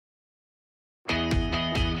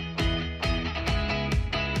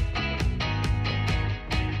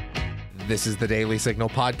This is the Daily Signal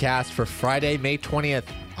podcast for Friday, May 20th.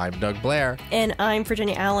 I'm Doug Blair. And I'm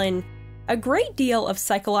Virginia Allen. A great deal of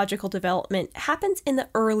psychological development happens in the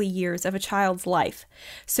early years of a child's life.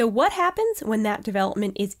 So what happens when that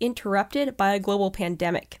development is interrupted by a global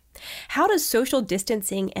pandemic? How does social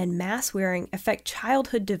distancing and mask wearing affect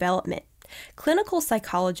childhood development? Clinical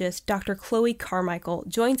psychologist Dr. Chloe Carmichael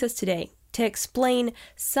joins us today to explain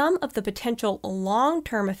some of the potential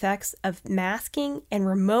long-term effects of masking and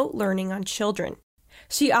remote learning on children.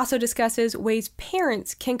 She also discusses ways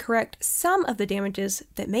parents can correct some of the damages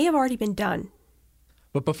that may have already been done.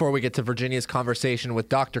 But before we get to Virginia's conversation with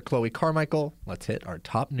Dr. Chloe Carmichael, let's hit our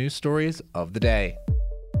top news stories of the day.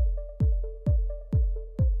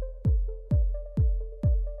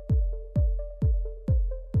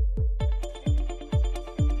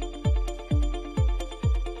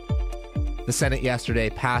 The Senate yesterday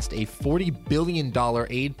passed a $40 billion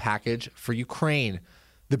aid package for Ukraine.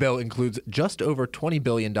 The bill includes just over $20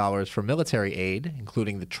 billion for military aid,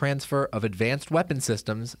 including the transfer of advanced weapon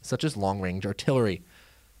systems such as long-range artillery.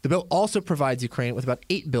 The bill also provides Ukraine with about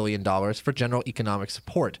 $8 billion for general economic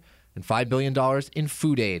support and $5 billion in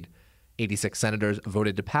food aid. 86 senators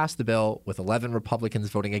voted to pass the bill, with 11 Republicans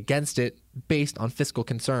voting against it based on fiscal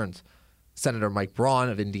concerns. Senator Mike Braun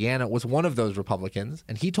of Indiana was one of those Republicans,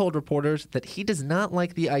 and he told reporters that he does not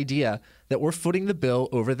like the idea that we're footing the bill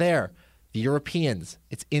over there. The Europeans,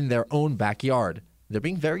 it's in their own backyard. They're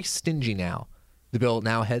being very stingy now. The bill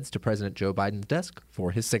now heads to President Joe Biden's desk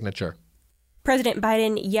for his signature. President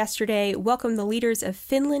Biden yesterday welcomed the leaders of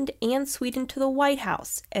Finland and Sweden to the White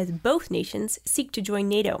House as both nations seek to join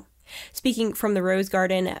NATO. Speaking from the Rose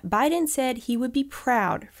Garden, Biden said he would be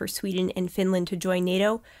proud for Sweden and Finland to join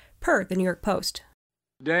NATO, per the New York Post.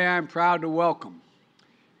 Today I'm proud to welcome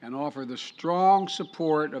and offer the strong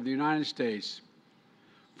support of the United States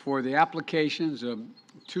for the applications of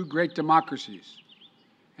two great democracies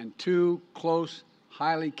and two close,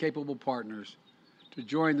 highly capable partners to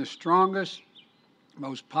join the strongest,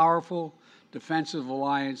 most powerful defensive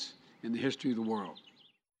alliance in the history of the world.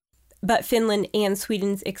 But Finland and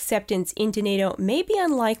Sweden's acceptance into NATO may be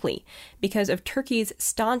unlikely because of Turkey's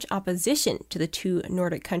staunch opposition to the two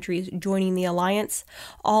Nordic countries joining the alliance.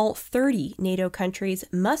 All 30 NATO countries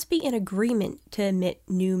must be in agreement to admit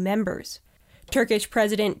new members. Turkish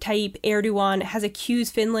President Tayyip Erdogan has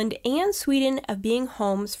accused Finland and Sweden of being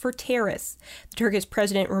homes for terrorists. The Turkish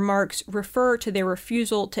president's remarks refer to their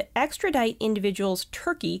refusal to extradite individuals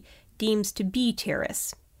Turkey deems to be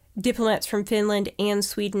terrorists. Diplomats from Finland and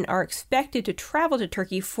Sweden are expected to travel to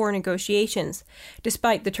Turkey for negotiations,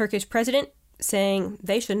 despite the Turkish president saying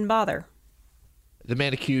they shouldn't bother. The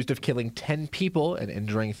man accused of killing 10 people and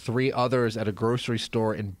injuring 3 others at a grocery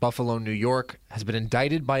store in Buffalo, New York, has been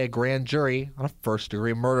indicted by a grand jury on a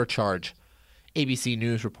first-degree murder charge. ABC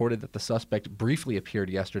News reported that the suspect briefly appeared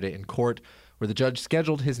yesterday in court, where the judge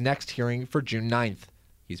scheduled his next hearing for June 9th.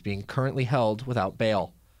 He's being currently held without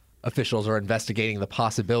bail. Officials are investigating the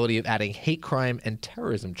possibility of adding hate crime and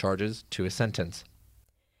terrorism charges to his sentence.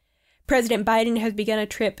 President Biden has begun a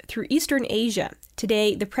trip through Eastern Asia.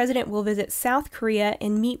 Today, the president will visit South Korea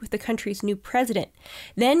and meet with the country's new president.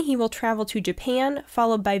 Then he will travel to Japan,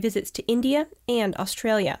 followed by visits to India and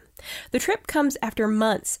Australia. The trip comes after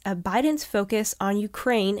months of Biden's focus on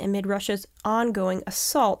Ukraine amid Russia's ongoing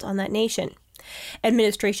assault on that nation.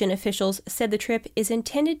 Administration officials said the trip is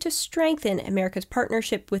intended to strengthen America's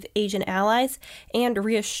partnership with Asian allies and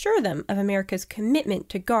reassure them of America's commitment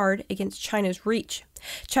to guard against China's reach.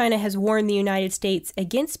 China has warned the United States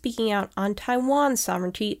against speaking out on Taiwan's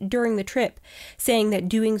sovereignty during the trip, saying that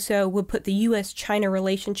doing so would put the U.S.-China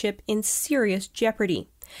relationship in serious jeopardy.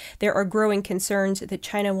 There are growing concerns that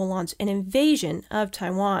China will launch an invasion of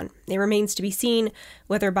Taiwan. It remains to be seen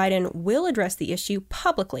whether Biden will address the issue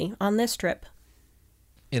publicly on this trip.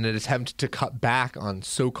 In an attempt to cut back on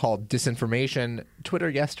so-called disinformation, Twitter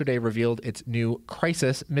yesterday revealed its new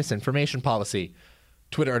crisis misinformation policy.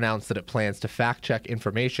 Twitter announced that it plans to fact-check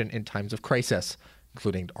information in times of crisis,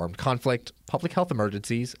 including armed conflict, public health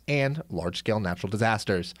emergencies, and large-scale natural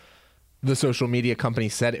disasters. The social media company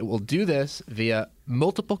said it will do this via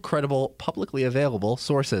multiple credible, publicly available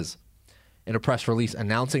sources. In a press release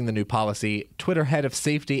announcing the new policy, Twitter head of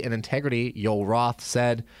safety and integrity, Yoel Roth,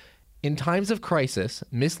 said, "In times of crisis,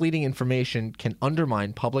 misleading information can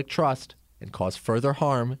undermine public trust and cause further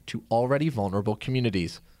harm to already vulnerable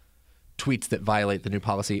communities. Tweets that violate the new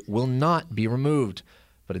policy will not be removed,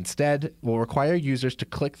 but instead will require users to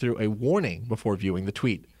click through a warning before viewing the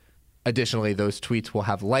tweet. Additionally, those tweets will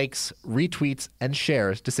have likes, retweets, and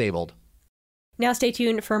shares disabled." Now stay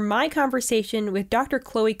tuned for my conversation with Dr.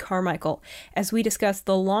 Chloe Carmichael as we discuss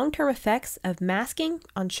the long-term effects of masking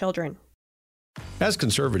on children. As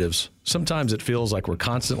conservatives, sometimes it feels like we're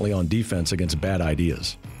constantly on defense against bad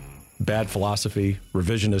ideas. Bad philosophy,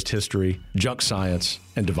 revisionist history, junk science,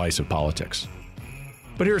 and divisive politics.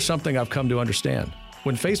 But here's something I've come to understand.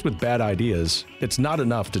 When faced with bad ideas, it's not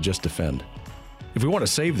enough to just defend. If we want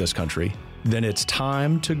to save this country, then it's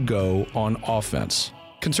time to go on offense.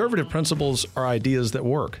 Conservative principles are ideas that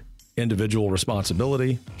work. Individual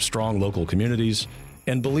responsibility, strong local communities,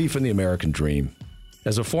 and belief in the American dream.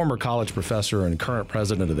 As a former college professor and current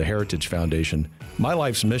president of the Heritage Foundation, my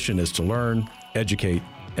life's mission is to learn, educate,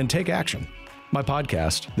 and take action. My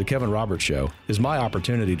podcast, The Kevin Roberts Show, is my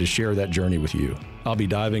opportunity to share that journey with you. I'll be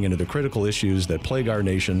diving into the critical issues that plague our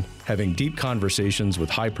nation, having deep conversations with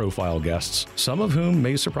high-profile guests, some of whom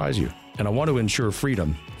may surprise you. And I want to ensure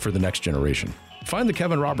freedom for the next generation. Find The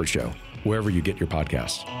Kevin Roberts Show wherever you get your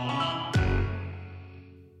podcasts.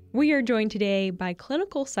 We are joined today by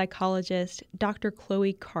clinical psychologist Dr.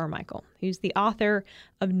 Chloe Carmichael, who's the author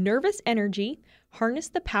of Nervous Energy, Harness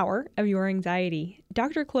the Power of Your Anxiety.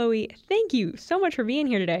 Dr. Chloe, thank you so much for being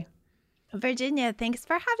here today. Virginia, thanks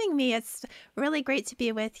for having me. It's really great to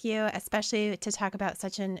be with you, especially to talk about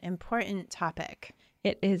such an important topic.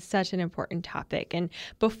 It is such an important topic. And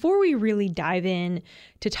before we really dive in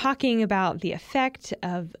to talking about the effect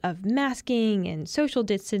of masking and social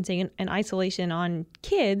distancing and isolation on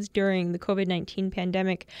kids during the COVID-19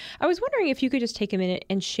 pandemic, I was wondering if you could just take a minute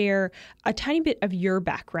and share a tiny bit of your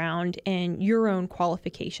background and your own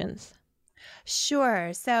qualifications.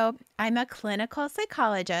 Sure. So I'm a clinical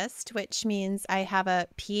psychologist, which means I have a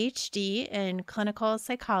PhD in clinical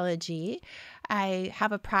psychology. I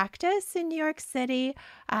have a practice in New York City.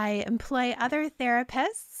 I employ other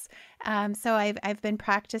therapists. So I've been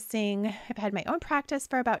practicing. I've had my own practice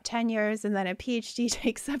for about 10 years, and then a PhD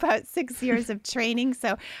takes about 6 years of training.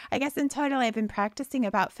 So I guess in total, I've been practicing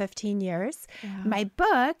about 15 years. Yeah. My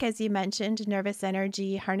book, as you mentioned, Nervous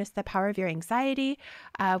Energy, Harness the Power of Your Anxiety,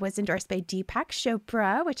 was endorsed by Deepak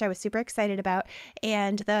Chopra, which I was super excited about.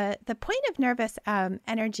 And the point of Nervous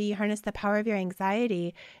Energy, Harness the Power of Your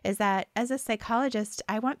Anxiety, is that as a psychologist,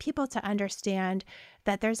 I want people to understand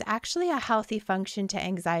that there's actually a healthy function to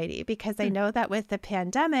anxiety, because I know that with the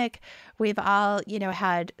pandemic, we've all,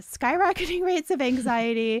 had skyrocketing rates of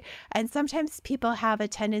anxiety. And sometimes people have a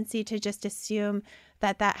tendency to just assume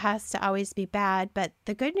that has to always be bad. But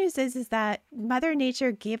the good news is that Mother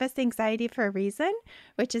Nature gave us anxiety for a reason,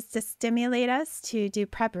 which is to stimulate us to do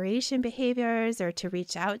preparation behaviors or to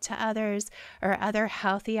reach out to others or other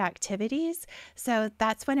healthy activities. So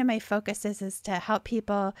that's one of my focuses, is to help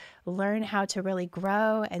people learn how to really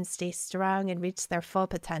grow and stay strong and reach their full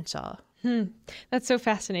potential. That's so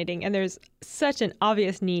fascinating. And there's such an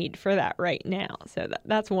obvious need for that right now. So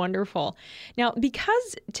that's wonderful. Now,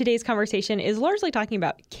 because today's conversation is largely talking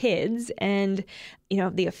about kids and,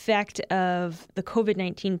 the effect of the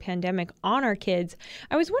COVID-19 pandemic on our kids,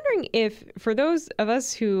 I was wondering if, for those of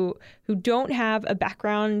us who don't have a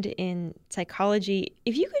background in psychology,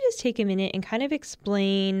 if you could just take a minute and kind of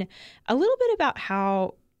explain a little bit about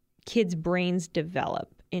how kids' brains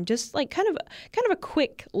develop, and just like kind of a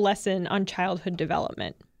quick lesson on childhood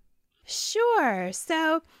development. Sure.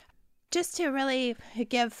 So just to really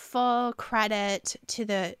give full credit to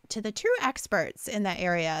the true experts in that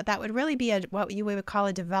area, that would really be what you would call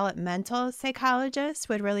a developmental psychologist,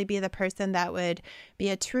 would really be the person that would be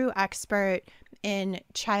a true expert in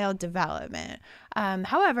child development.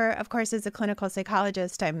 However, of course, as a clinical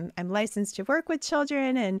psychologist, I'm licensed to work with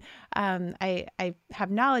children, and I have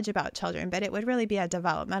knowledge about children, but it would really be a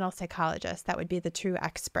developmental psychologist that would be the true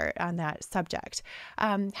expert on that subject.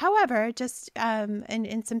 However, just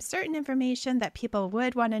in some certain information that people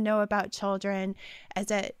would want to know about children, as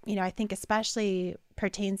it, I think especially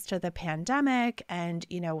pertains to the pandemic and,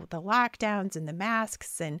 the lockdowns and the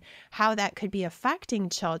masks and how that could be affecting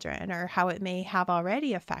children, or how it may have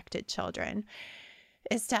already affected children,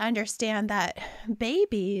 is to understand that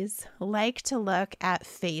babies like to look at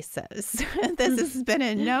faces. This has been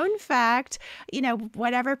a known fact.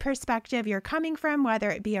 Whatever perspective you're coming from, whether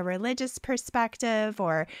it be a religious perspective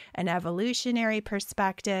or an evolutionary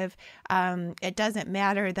perspective, it doesn't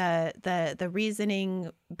matter. The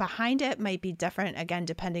reasoning behind it might be different, again,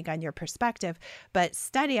 depending on your perspective. But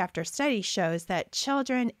study after study shows that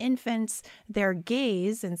children, infants, their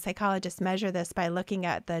gaze, and psychologists measure this by looking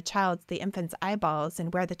at the infant's eyeballs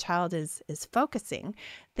and where the child is focusing.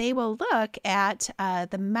 They will look at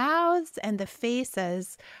the mouths and the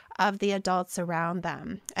faces of the adults around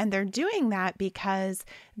them. And they're doing that because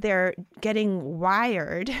they're getting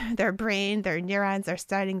wired, their brain, their neurons are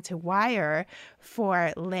starting to wire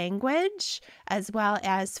for language as well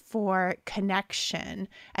as for connection.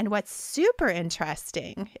 And what's super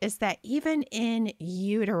interesting is that even in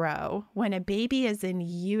utero, when a baby is in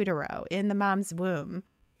utero, in the mom's womb,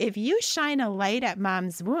 if you shine a light at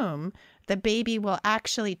mom's womb, the baby will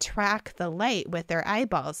actually track the light with their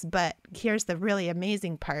eyeballs. But here's the really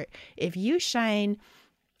amazing part. If you shine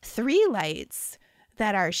 3 lights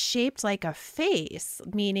that are shaped like a face,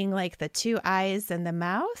 meaning like the 2 eyes and the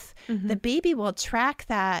mouth, the baby will track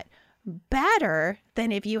that better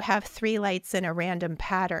than if you have 3 lights in a random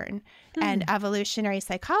pattern. And evolutionary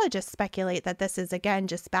psychologists speculate that this is, again,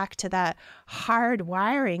 just back to that hard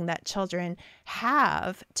wiring that children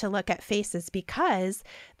have to look at faces, because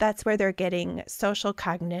that's where they're getting social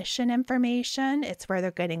cognition information. It's where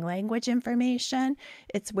they're getting language information.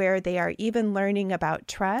 It's where they are even learning about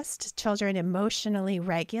trust. Children emotionally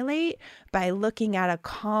regulate by looking at a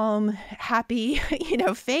calm, happy,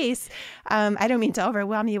 face. I don't mean to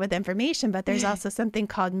overwhelm you with information, but there's also something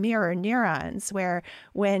called mirror neurons, where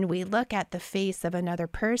when we look at the face of another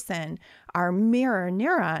person, our mirror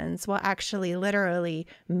neurons will actually literally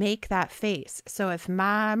make that face. So if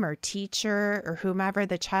mom or teacher or whomever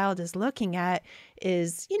the child is looking at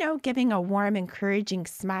is, giving a warm, encouraging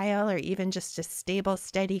smile or even just a stable,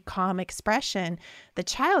 steady, calm expression, the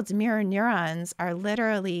child's mirror neurons are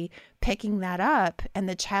literally picking that up, and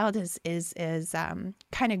the child is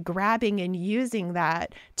kind of grabbing and using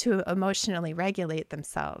that to emotionally regulate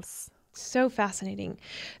themselves. So fascinating.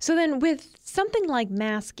 So then with something like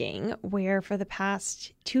masking, where for the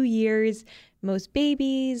past 2 years, most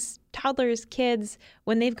babies, toddlers, kids,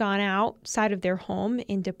 when they've gone outside of their home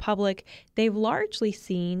into public, they've largely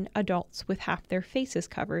seen adults with half their faces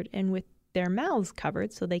covered and with their mouths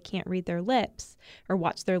covered so they can't read their lips or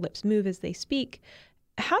watch their lips move as they speak.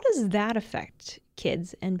 How does that affect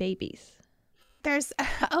kids and babies? There's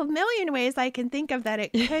a million ways I can think of that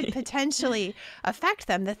it could potentially affect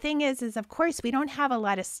them. The thing is of course, we don't have a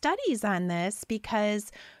lot of studies on this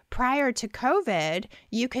because prior to COVID,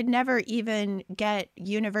 you could never even get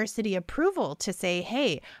university approval to say,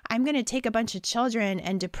 hey, I'm going to take a bunch of children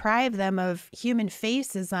and deprive them of human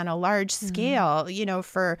faces on a large scale,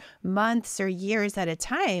 for months or years at a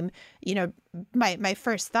time. My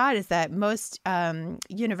first thought is that most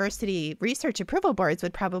university research approval boards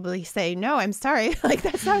would probably say, no, I'm sorry, like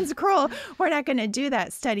that sounds cruel. We're not going to do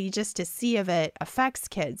that study just to see if it affects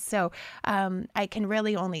kids. So I can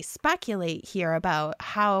really only speculate here about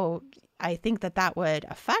how I think that would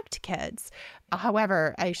affect kids.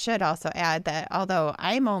 However, I should also add that although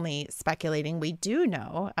I'm only speculating, we do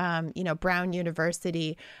know, Brown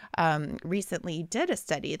University recently did a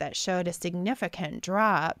study that showed a significant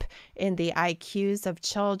drop in the IQs of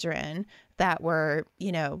children that were,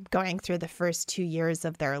 going through the first 2 years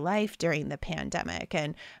of their life during the pandemic.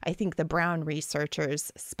 And I think the Brown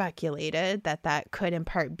researchers speculated that could in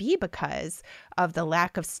part be because of the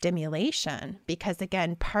lack of stimulation. Because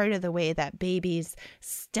again, part of the way that babies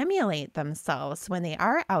stimulate themselves when they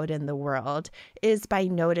are out in the world is by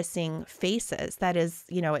noticing faces. That is,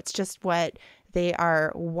 it's just what they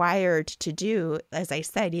are wired to do. As I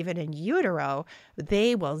said, even in utero,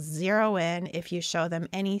 they will zero in if you show them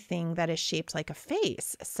anything that is shaped like a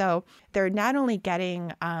face. So they're not only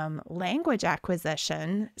getting language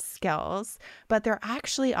acquisition skills, but they're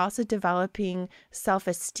actually also developing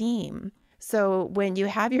self-esteem. So when you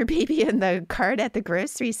have your baby in the cart at the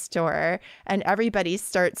grocery store and everybody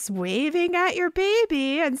starts waving at your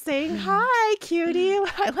baby and saying, hi, cutie,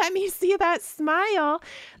 let me see that smile,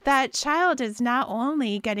 that child is not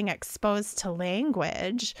only getting exposed to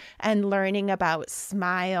language and learning about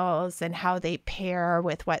smiles and how they pair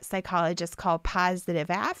with what psychologists call positive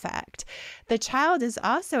affect, the child is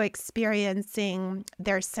also experiencing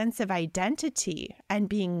their sense of identity and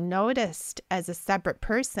being noticed as a separate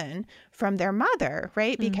person from their mother,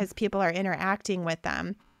 right? Because people are interacting with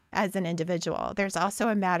them as an individual. There's also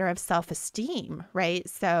a matter of self-esteem, right?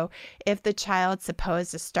 So if the child,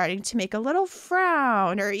 suppose, is starting to make a little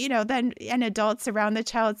frown or, then and adults around the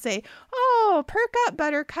child say, oh, perk up,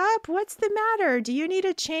 buttercup. What's the matter? Do you need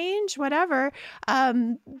a change? Whatever.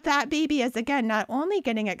 That baby is, again, not only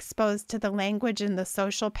getting exposed to the language and the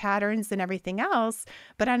social patterns and everything else,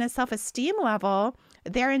 but on a self-esteem level,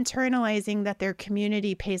 they're internalizing that their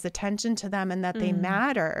community pays attention to them and that they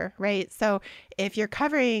matter, right? So if you're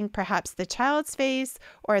covering perhaps the child's face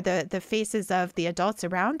or the faces of the adults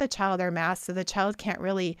around the child are masked, so the child can't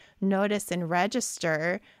really notice and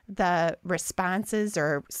register the responses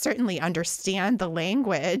or certainly understand the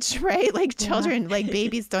language, right? Like children, like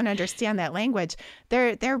babies don't understand that language.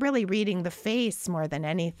 They're really reading the face more than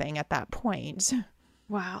anything at that point.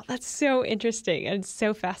 Wow, that's so interesting and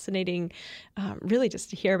so fascinating, really just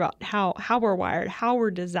to hear about how we're wired, how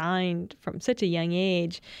we're designed from such a young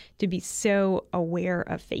age to be so aware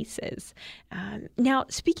of faces. Now,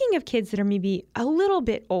 speaking of kids that are maybe a little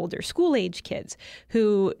bit older, school-age kids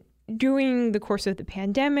who during the course of the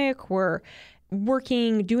pandemic were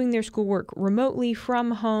working, doing their schoolwork remotely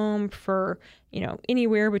from home for,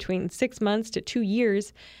 anywhere between 6 months to 2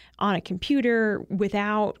 years on a computer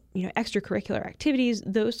without, extracurricular activities,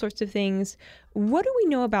 those sorts of things. What do we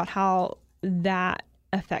know about how that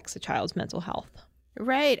affects a child's mental health?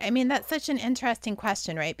 Right. I mean, that's such an interesting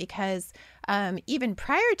question, right? Because even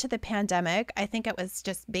prior to the pandemic, I think it was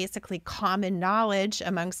just basically common knowledge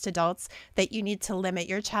amongst adults that you need to limit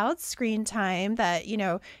your child's screen time, that,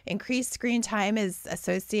 increased screen time is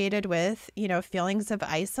associated with, feelings of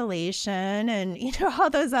isolation and, all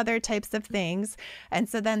those other types of things. And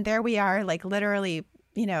so then there we are, like literally,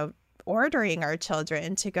 ordering our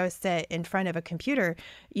children to go sit in front of a computer,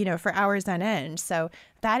 for hours on end. So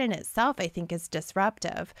that in itself, I think, is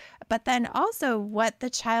disruptive. But then also what the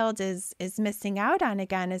child is missing out on,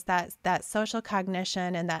 again, is that social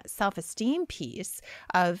cognition and that self-esteem piece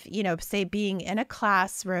of, say, being in a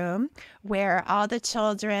classroom where all the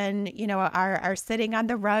children, are sitting on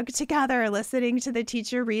the rug together, listening to the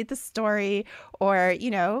teacher read the story, or,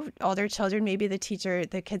 older children, maybe the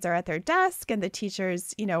kids are at their desk and the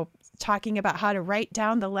teacher's, talking about how to write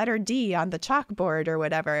down the letter D on the chalkboard or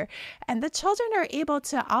whatever. And the children are able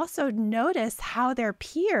to also notice how their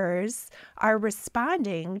peers are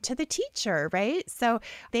responding to the teacher, right? So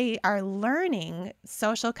they are learning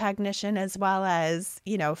social cognition as well as,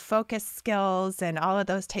 focus skills and all of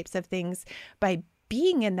those types of things by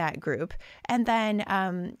being in that group. And then,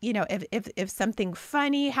 if something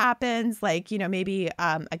funny happens, like, maybe,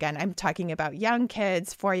 again, I'm talking about young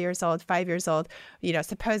kids, 4 years old, 5 years old,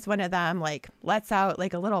 suppose one of them like lets out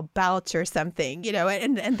like a little belch or something,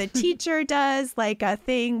 and the teacher does like a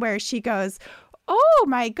thing where she goes, "Oh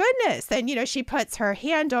my goodness." And, she puts her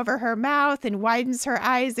hand over her mouth and widens her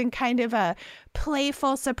eyes in kind of a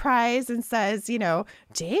playful surprise and says,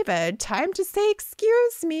 "David, time to say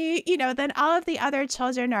excuse me." Then all of the other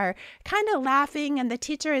children are kind of laughing and the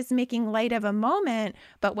teacher is making light of a moment.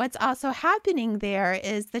 But what's also happening there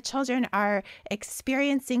is the children are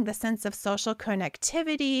experiencing the sense of social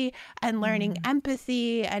connectivity and learning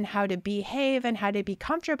empathy and how to behave and how to be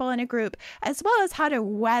comfortable in a group, as well as how to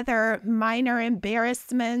weather minor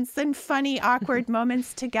embarrassments and funny, awkward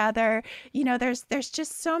moments together. There's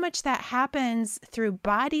just so much that happens through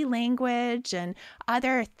body language and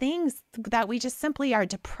other things that we just simply are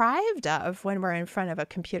deprived of when we're in front of a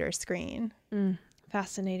computer screen.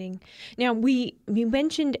 Fascinating. Now, we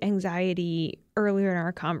mentioned anxiety earlier in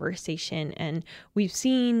our conversation, and we've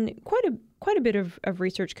seen quite a bit of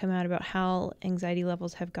research come out about how anxiety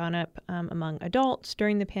levels have gone up among adults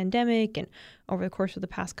during the pandemic and over the course of the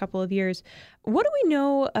past couple of years. What do we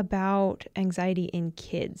know about anxiety in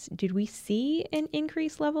kids? Did we see an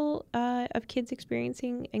increased level of kids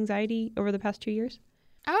experiencing anxiety over the past 2 years?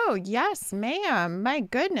 Oh, yes, ma'am. My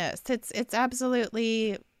goodness. It's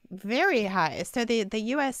absolutely very high. So the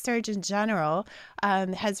U.S. Surgeon General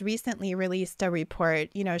has recently released a report,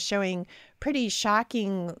 showing pretty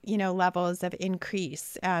shocking, levels of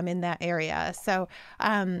increase in that area. So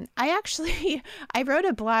I wrote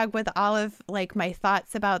a blog with all of like my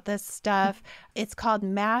thoughts about this stuff. It's called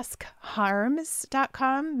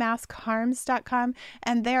maskharms.com.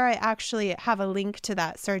 And there I actually have a link to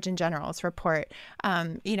that Surgeon General's report,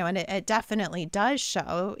 and it definitely does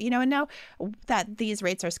show, now that these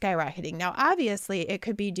rates are skyrocketing. Now, obviously, it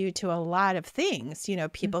could be due to a lot of things.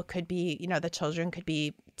 People could be, the children could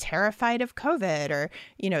be terrified of COVID or,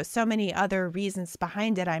 so many other reasons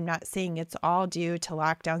behind it. I'm not saying it's all due to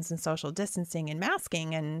lockdowns and social distancing and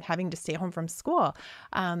masking and having to stay home from school,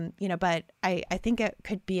 but I think it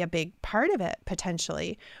could be a big part of it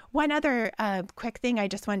potentially. One other quick thing I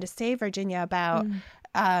just wanted to say, Virginia, about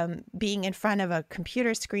being in front of a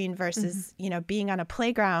computer screen versus, being on a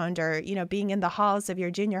playground or, being in the halls of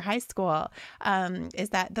your junior high school, is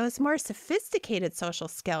that those more sophisticated social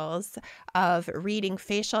skills of reading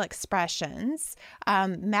facial expressions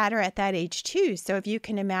matter at that age too. So if you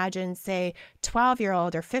can imagine, say,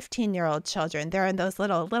 12-year-old or 15-year-old children, they're in those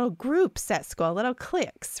little groups at school, little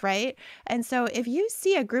cliques, right? And so if you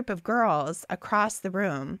see a group of girls across the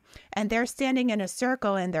room and they're standing in a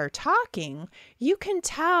circle and they're talking, you can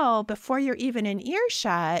tell before you're even in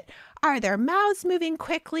earshot, are their mouths moving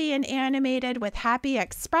quickly and animated with happy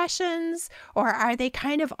expressions, or are they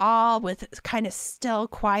kind of all with kind of still,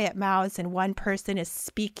 quiet mouths and one person is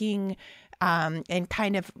speaking and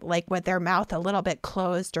kind of like with their mouth a little bit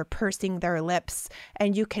closed or pursing their lips.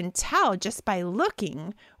 And you can tell just by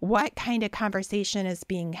looking what kind of conversation is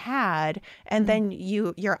being had. And then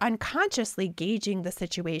you're unconsciously gauging the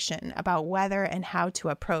situation about whether and how to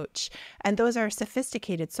approach. And those are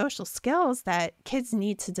sophisticated social skills that kids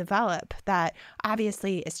need to develop. That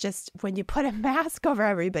obviously it's just when you put a mask over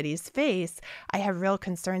everybody's face, I have real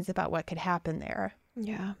concerns about what could happen there.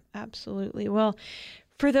 Yeah, absolutely. Well,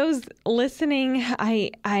 for those listening,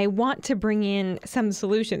 I want to bring in some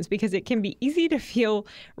solutions because it can be easy to feel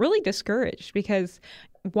really discouraged because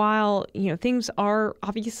while, things are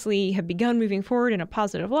obviously have begun moving forward in a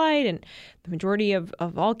positive light and the majority of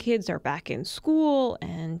all kids are back in school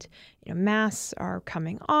and, masks are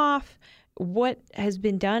coming off, what has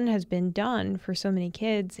been done for so many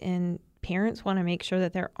kids, and parents want to make sure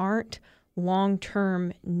that there aren't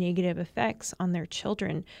long-term negative effects on their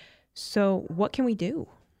children. So what can we do?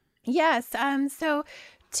 Yes. So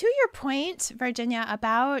to your point, Virginia,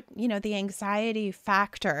 about, the anxiety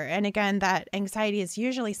factor, and again, that anxiety is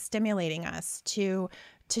usually stimulating us to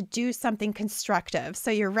do something constructive. So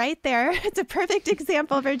you're right there. It's a perfect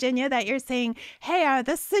example, Virginia, that you're saying, hey,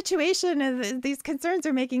 this situation, these concerns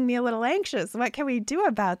are making me a little anxious. What can we do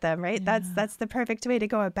about them, right? Yeah. That's the perfect way to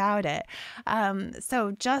go about it.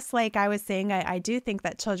 So just like I was saying, I do think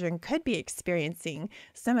that children could be experiencing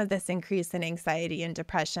some of this increase in anxiety and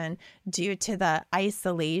depression due to the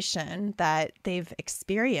isolation that they've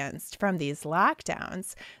experienced from these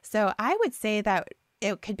lockdowns. So I would say that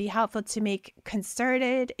it could be helpful to make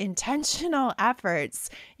concerted, intentional efforts,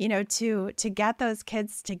 to get those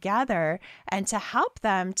kids together and to help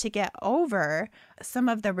them to get over some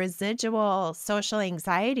of the residual social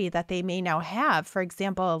anxiety that they may now have. For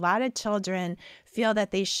example, a lot of children feel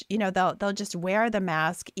that they'll just wear the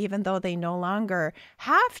mask even though they no longer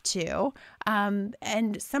have to.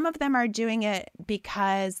 And some of them are doing it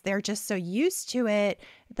because they're just so used to it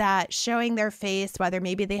that showing their face, whether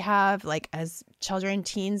maybe they have, like as children,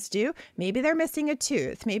 teens do, maybe they're missing a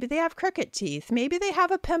tooth, maybe they have crooked teeth, maybe they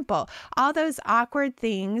have a pimple, all those awkward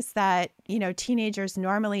things that, teenagers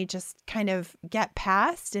normally just kind of get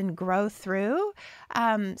past and grow through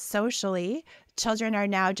socially. Children are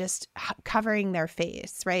now just covering their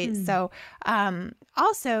face, right? So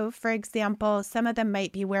also, for example, some of them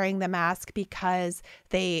might be wearing the mask because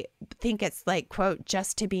they think it's like, quote,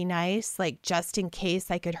 just to be nice, like just in case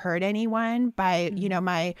I could hurt anyone by,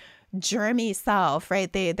 my germy self,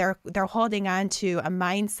 right? They're holding on to a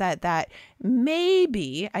mindset that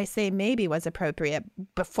maybe was appropriate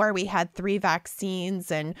before we had 3 vaccines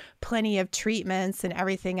and plenty of treatments and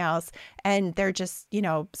everything else. And they're just,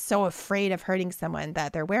 so afraid of hurting someone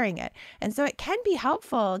that they're wearing it. And so it can be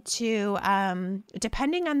helpful to,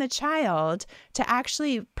 depending on the child, to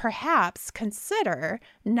actually perhaps consider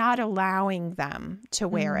not allowing them to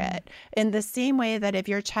wear it. In the same way that if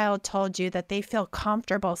your child told you that they feel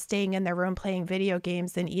comfortable staying in their room playing video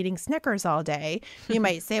games and eating Snickers all day, you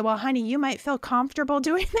might say, well, honey, you might feel comfortable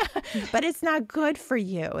doing that, but it's not good for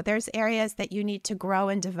you. There's areas that you need to grow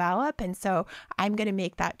and develop. And so I'm going to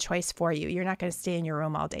make that choice for you. You're not going to stay in your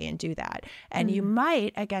room all day and do that. And you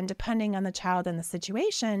might, again, depending on the child and the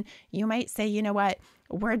situation, you might say, you know what?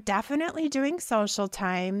 We're definitely doing social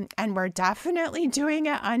time and we're definitely doing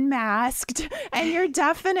it unmasked and you're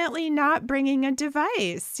definitely not bringing a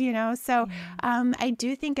device, So I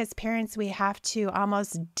do think as parents, we have to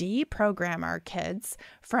almost deprogram our kids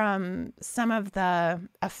from some of the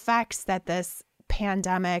effects that this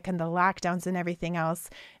pandemic and the lockdowns and everything else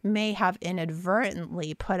may have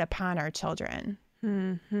inadvertently put upon our children.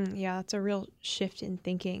 Yeah, that's a real shift in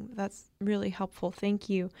thinking. That's really helpful. Thank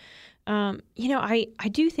you. I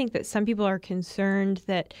do think that some people are concerned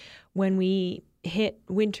that when we hit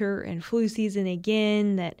winter and flu season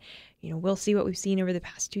again, that, we'll see what we've seen over the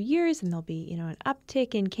past 2 years and there'll be, an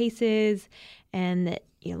uptick in cases and that,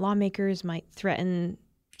 lawmakers might threaten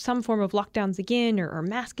some form of lockdowns again or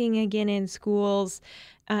masking again in schools.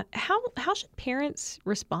 How should parents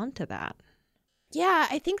respond to that? Yeah,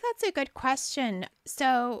 I think that's a good question.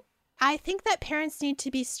 So I think that parents need to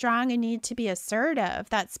be strong and need to be assertive.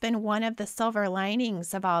 That's been one of the silver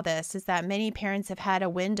linings of all this, is that many parents have had a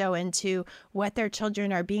window into what their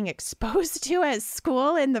children are being exposed to at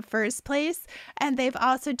school in the first place. And they've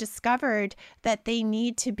also discovered that they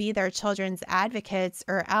need to be their children's advocates,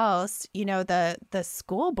 or else, the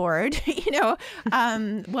school board,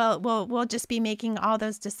 will just be making all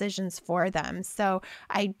those decisions for them. So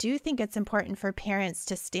I do think it's important for parents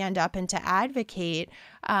to stand up and to advocate,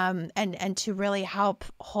 and to really help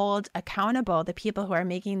hold accountable the people who are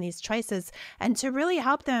making these choices, and to really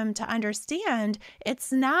help them to understand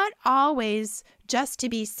it's not always just to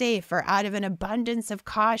be safe or out of an abundance of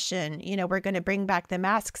caution. We're going to bring back the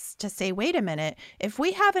masks to say, wait a minute, if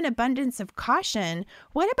we have an abundance of caution,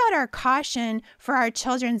 what about our caution for our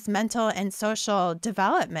children's mental and social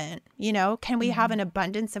development? Can we have an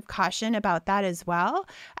abundance of caution about that as well?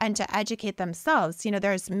 And to educate themselves.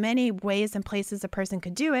 There's many ways and places a person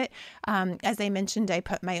could do it. As I mentioned, I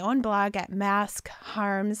put my own blog at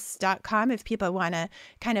maskharms.com if people want to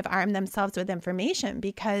kind of arm themselves with information,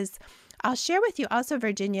 because I'll share with you also,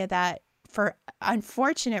 Virginia, that for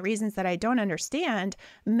unfortunate reasons that I don't understand,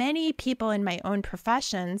 many people in my own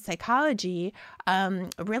profession, psychology,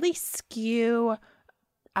 really skew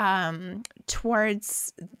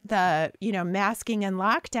towards the, masking and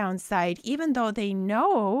lockdown side, even though they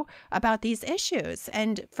know about these issues.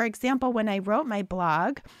 And for example, when I wrote my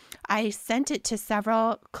blog, I sent it to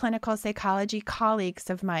several clinical psychology colleagues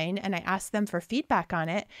of mine, and I asked them for feedback on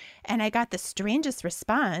it. And I got the strangest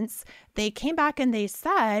response. They came back and they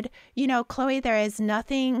said, Chloe, there is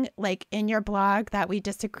nothing like in your blog that we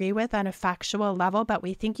disagree with on a factual level, but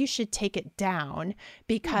we think you should take it down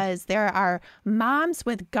because there are moms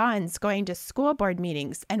with guns going to school board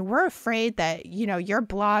meetings, and we're afraid that, your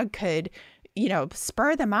blog could,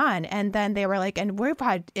 spur them on. And then they were like, and we've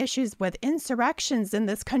had issues with insurrections in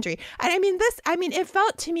this country. And it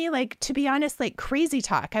felt to me like, to be honest, like crazy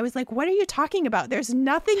talk. I was like, what are you talking about? There's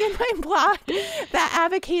nothing in my blog that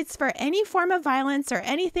advocates for any form of violence or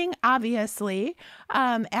anything, obviously,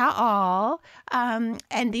 at all.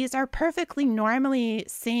 And these are perfectly normally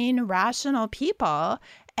sane, rational people.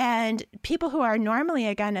 And people who are normally,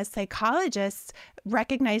 again, as psychologists,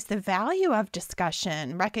 recognize the value of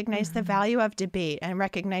discussion, recognize the value of debate, and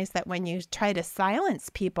recognize that when you try to silence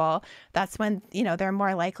people, that's when, they're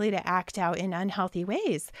more likely to act out in unhealthy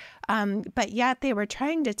ways. But yet they were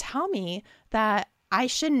trying to tell me that I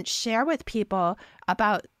shouldn't share with people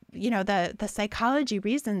about the psychology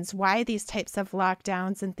reasons why these types of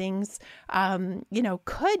lockdowns and things,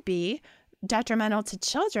 could be detrimental to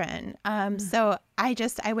children. So I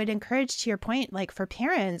would encourage, to your point, like for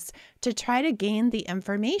parents to try to gain the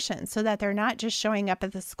information so that they're not just showing up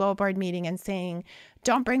at the school board meeting and saying,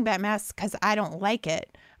 don't bring back masks because I don't like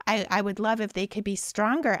it. I would love if they could be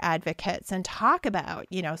stronger advocates and talk about,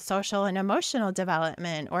 social and emotional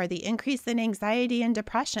development, or the increase in anxiety and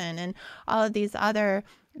depression, and all of these other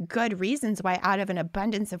good reasons why, out of an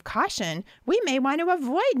abundance of caution, we may want to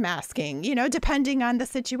avoid masking, depending on the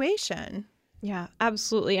situation. Yeah,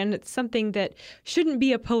 absolutely. And it's something that shouldn't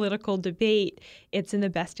be a political debate. It's in the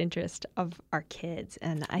best interest of our kids.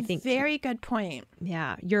 And I think very good point.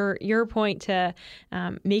 Yeah, your point to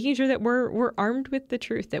making sure that we're armed with the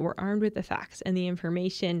truth, that we're armed with the facts and the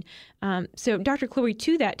information. So Dr. Chloe,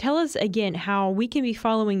 to that, tell us again how we can be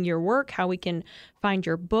following your work, how we can find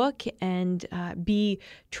your book and be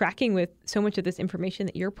tracking with so much of this information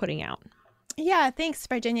that you're putting out. Yeah, thanks,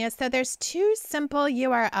 Virginia. So there's two simple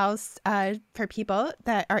URLs for people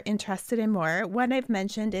that are interested in more. One I've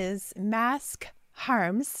mentioned is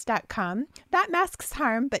maskharms.com. Not masks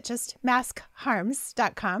harm, but just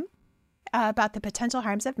maskharms.com, about the potential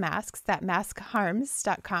harms of masks, that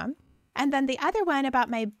maskharms.com. And then the other one about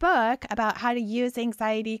my book, about how to use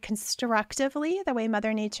anxiety constructively, the way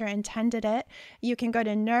Mother Nature intended it, you can go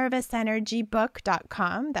to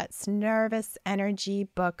nervousenergybook.com. That's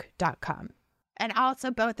nervousenergybook.com. And also,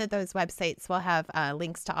 both of those websites will have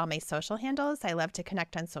links to all my social handles. I love to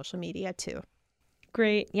connect on social media, too.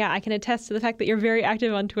 Great. Yeah, I can attest to the fact that you're very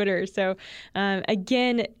active on Twitter. So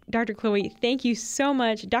again, Dr. Chloe, thank you so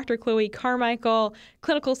much. Dr. Chloe Carmichael,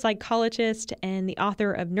 clinical psychologist and the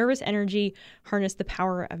author of Nervous Energy, Harness the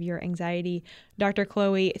Power of Your Anxiety. Dr.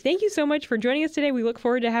 Chloe, thank you so much for joining us today. We look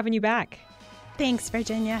forward to having you back. Thanks,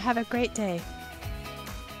 Virginia. Have a great day.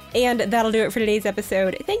 And that'll do it for today's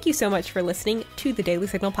episode. Thank you so much for listening to the Daily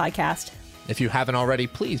Signal podcast. If you haven't already,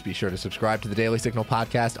 please be sure to subscribe to the Daily Signal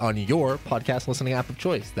podcast on your podcast listening app of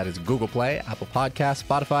choice. That is Google Play, Apple Podcasts,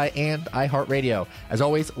 Spotify, and iHeartRadio. As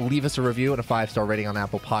always, leave us a review and a 5-star rating on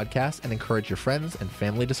Apple Podcasts and encourage your friends and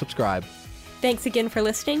family to subscribe. Thanks again for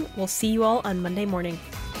listening. We'll see you all on Monday morning.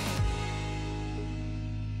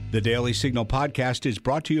 The Daily Signal podcast is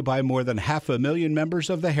brought to you by more than 500,000 members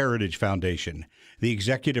of the Heritage Foundation. The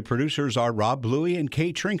executive producers are Rob Bluey and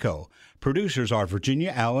Kate Trinko. Producers are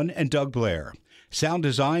Virginia Allen and Doug Blair. Sound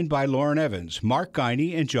designed by Lauren Evans, Mark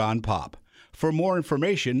Guiney, and John Pop. For more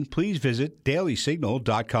information, please visit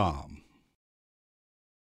dailysignal.com.